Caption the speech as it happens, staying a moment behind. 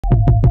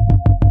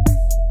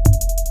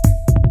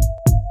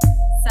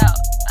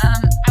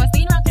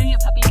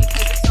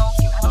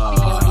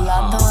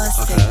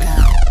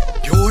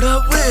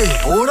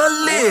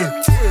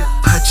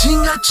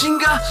chinga,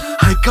 chinga,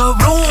 ay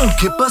cabrón,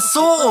 ¿qué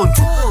pasó?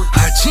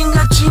 A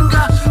chinga,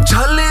 chinga,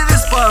 chale,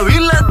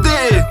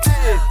 despabilate.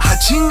 A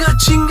chinga,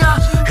 chinga,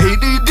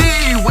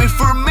 ADD, wait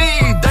for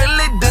me,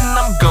 dale, then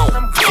I'm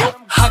gone.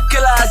 A que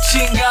la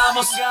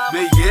chingamos,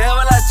 me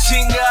lleva la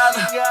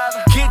chingada.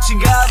 ¿Qué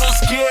chingados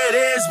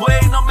quieres,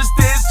 güey? No me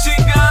estés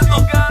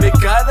chingando. Me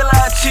cae de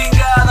la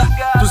chingada,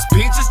 tus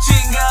pinches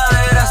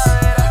chingaderas.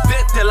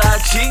 Vete a la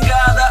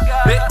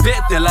chingada,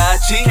 vete a la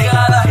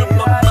chingada.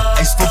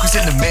 Ace focus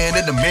in the man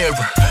in the mirror.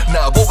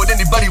 Nah, what would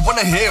anybody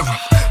wanna hear?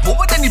 What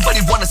would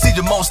anybody wanna see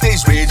them on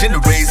stage? Rage and the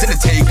raise and the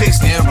take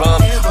pics near them.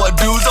 What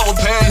dudes I will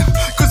pay?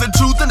 Cause the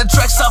truth and the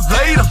tracks I've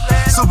laid them.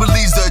 So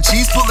release the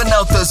cheese, pulling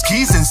out the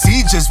skis and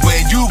see just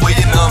where you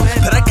waiting them.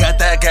 But I got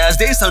that gas,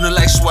 they sounding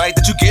like swag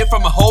that you get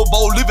from a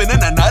hobo living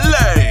in an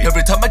alley.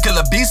 Every time I kill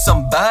a beat,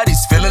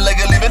 somebody's feeling like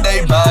a living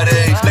day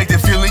body. Like the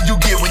feeling you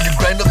get when you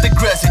grind up the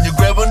grass and you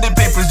grab on the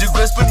papers, you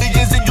grasp on the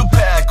ends and you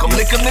pack. I'm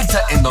lick them and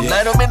tighten them,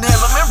 light them and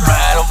hell them and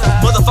ride them.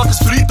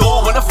 Motherfuckers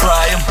frito when I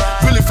fry them.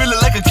 Really feeling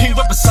like a king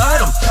right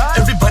beside them.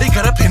 Everybody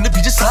got a pen to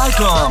be just like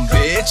them,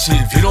 bitch.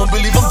 If you don't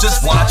believe them,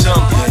 just watch them.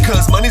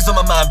 Cause money's on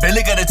my mind,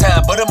 barely got a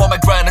time, but I'm on my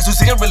grind. As you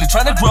see, I'm really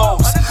trying to grow.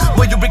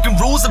 While you're breaking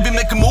rules, I've been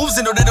making moves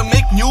in order to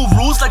make new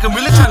rules. Like I'm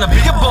really trying to be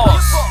a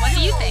boss. What do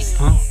you think?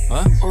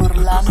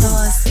 Orrlando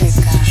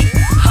Azteca.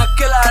 A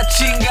que la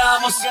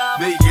chingamos,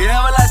 me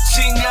lleva la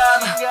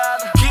chingada.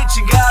 ¿Qué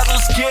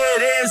chingados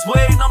quieres,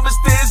 güey? No me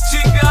estés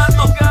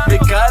chingando. Me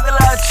cae de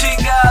la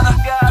chingada,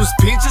 tus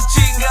pinches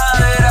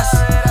chingaderas.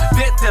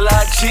 Vete a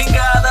la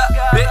chingada,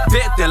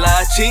 vete a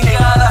la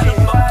chingada.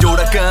 Y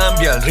ahora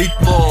cambia el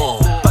ritmo,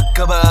 pa'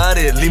 acabar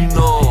el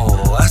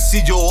himno.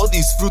 Así yo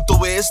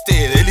disfruto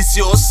este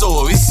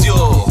delicioso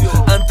vicio.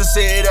 Antes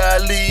era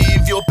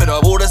alivio, pero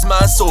ahora es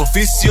más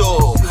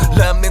oficio.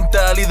 La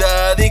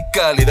mentalidad y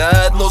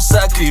calidad no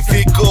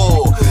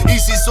sacrifico. Y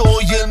si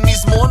soy el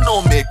mismo,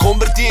 no me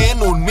convertí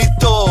en un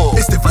mito.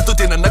 Este vato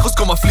tiene anajos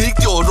como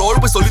aflicto horror,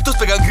 pues solitos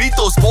pegan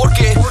gritos.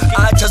 Porque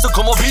hachazo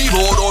como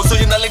víboro,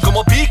 soy un alien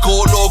como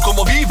pícolo.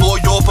 Como vivo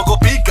yo, poco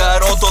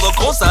pícaro, todo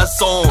con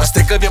sazón.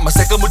 Azteca bien más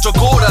seca, mucho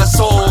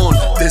corazón.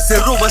 De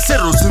cerro a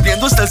cerro,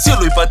 subiendo hasta el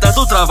cielo y para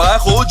tanto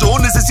trabajo yo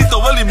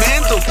necesito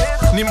alimento.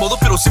 Ni modo,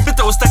 pero siempre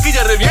te hasta que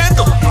ya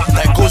reviento.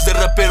 Tacos de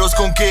raperos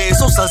con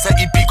queso, salsa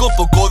y pico,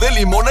 poco de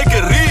limón, ay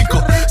qué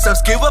rico.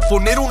 ¿Sabes qué? Va a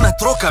poner una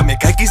troca, me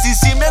cae que sí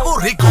me hago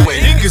rico, güey.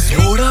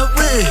 Y ahora,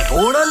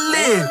 güey,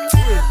 órale.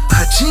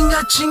 A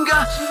chinga,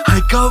 chinga,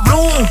 ay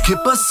cabrón, ¿qué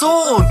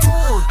pasó?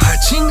 A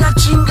chinga,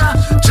 chinga,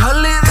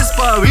 chale,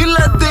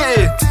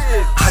 despabilate.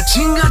 A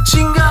chinga,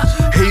 chinga,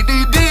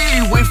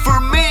 ADD, wait for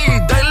me,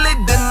 dale,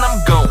 then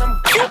I'm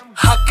gone.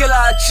 A que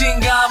la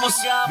chingamos,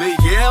 me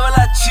lleva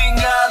la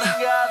chingada.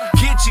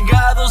 ¿Qué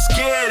chingados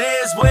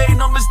quieres, güey?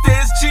 No me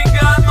estés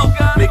chingando.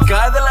 Me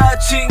cae de la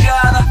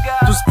chingada,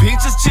 tus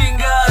pinches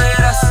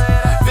chingaderas.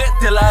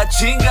 Vete a la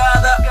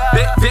chingada,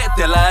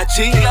 vete a la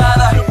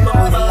chingada.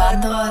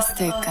 Orrlando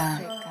Azteca.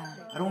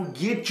 I don't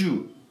get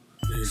you.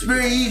 It's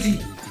very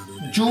easy.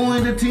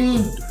 Join the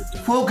team.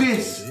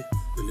 Focus.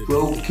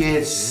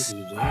 Focus.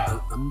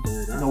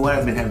 You know what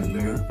I've been having,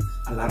 man?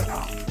 A lot of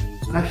problems.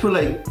 And I feel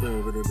like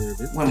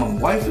when my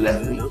wife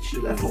left me, she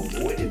left my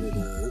boy.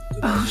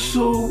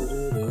 So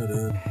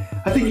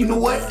I think you know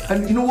what?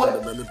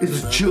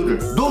 It's the children.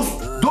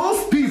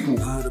 Those people.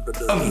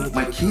 I mean,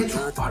 my kids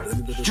are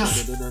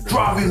just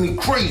driving me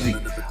crazy.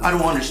 I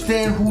don't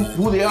understand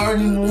who they are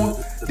anymore.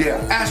 They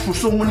ask for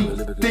so many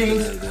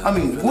things. I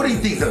mean, what do you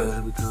think?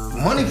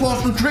 The money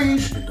falls from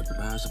trees?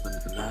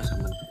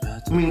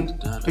 I mean,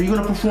 are you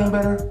gonna perform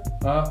better?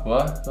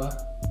 What?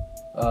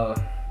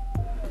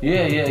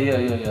 Yeah.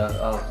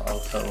 I'll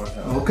start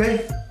working.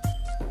 Okay.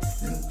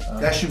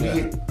 That should be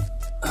it.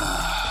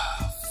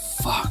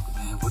 Fuck,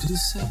 man, what did he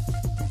say?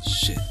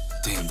 Shit,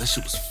 damn, that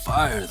shit was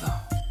fire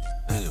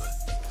though. Anyway.